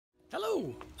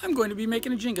Hello! I'm going to be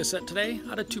making a Jenga set today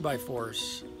out of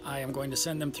 2x4s. I am going to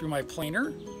send them through my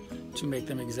planer to make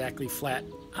them exactly flat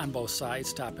on both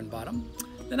sides, top and bottom.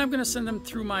 Then I'm going to send them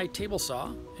through my table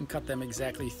saw and cut them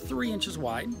exactly 3 inches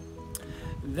wide.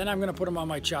 Then I'm going to put them on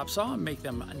my chop saw and make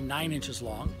them 9 inches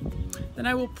long. Then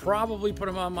I will probably put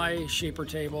them on my shaper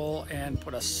table and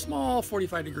put a small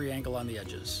 45-degree angle on the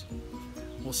edges.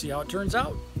 We'll see how it turns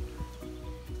out.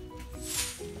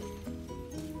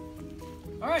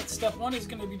 Alright, step 1 is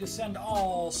going to be to send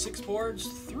all 6 boards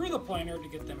through the planer to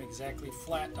get them exactly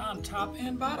flat on top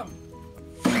and bottom.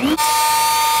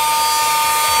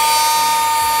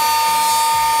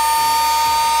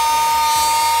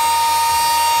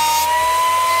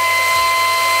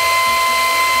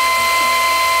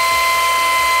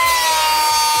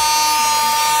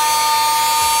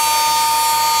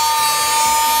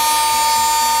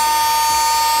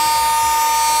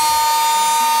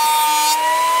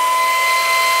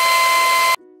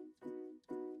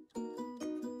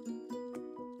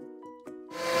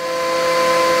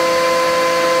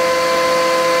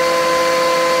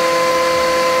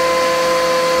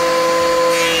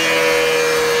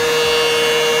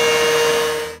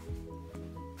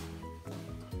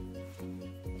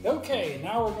 Okay,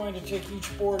 now we're going to take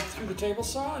each board through the table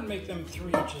saw and make them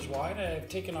 3 inches wide. I've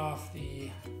taken off the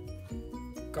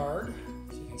guard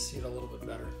so you can see it a little bit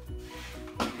better.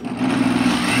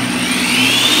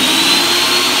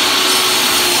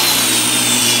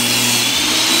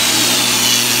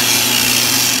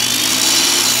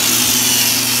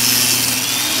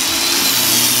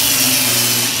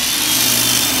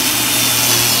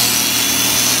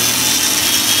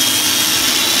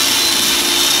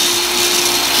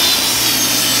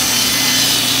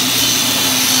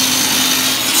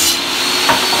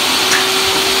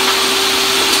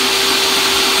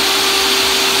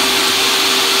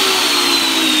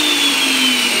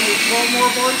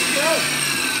 More boards to go.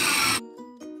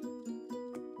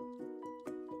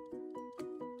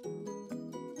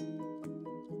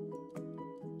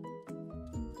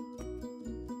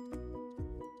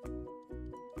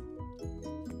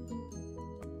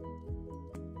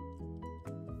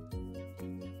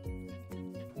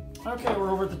 Okay, we're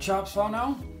over at the chop saw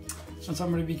now. Since I'm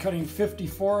going to be cutting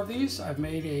 54 of these, I've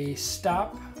made a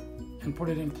stop and put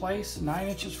it in place 9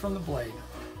 inches from the blade.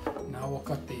 Now we'll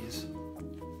cut these.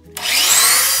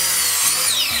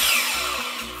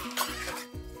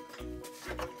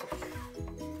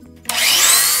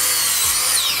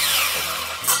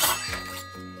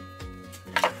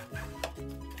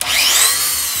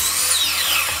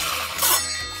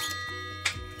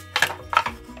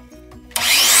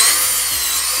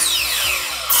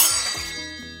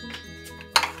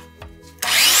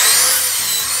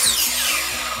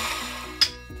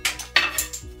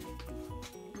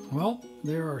 Well,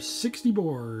 there are 60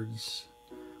 boards.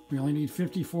 We only need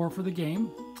 54 for the game,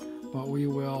 but we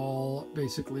will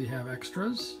basically have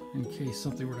extras in case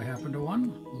something were to happen to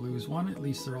one, lose one. At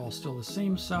least they're all still the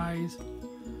same size,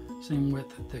 same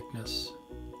width and thickness.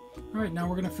 All right, now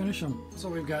we're going to finish them. So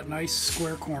we've got nice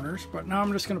square corners, but now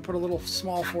I'm just going to put a little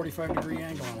small 45-degree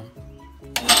angle on them.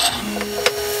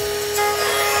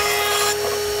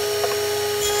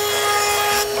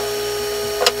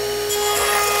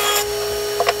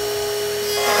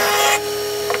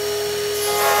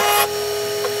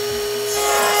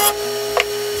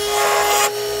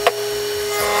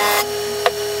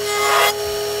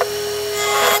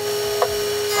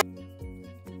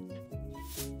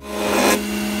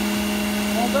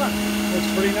 Done.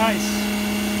 Looks pretty nice.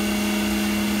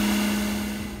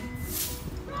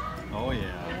 Oh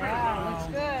yeah. Wow, looks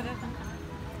good.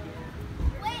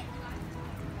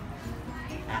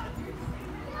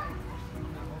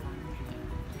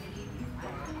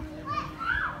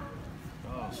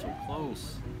 Oh, so close.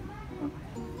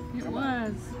 It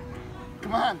was.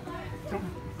 Come on.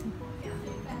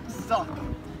 Stop.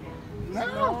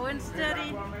 Slow and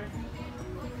steady.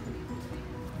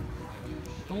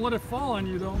 Don't let it fall on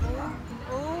you though.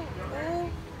 Oh, oh.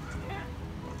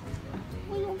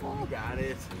 You got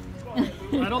it.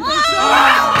 I don't think so.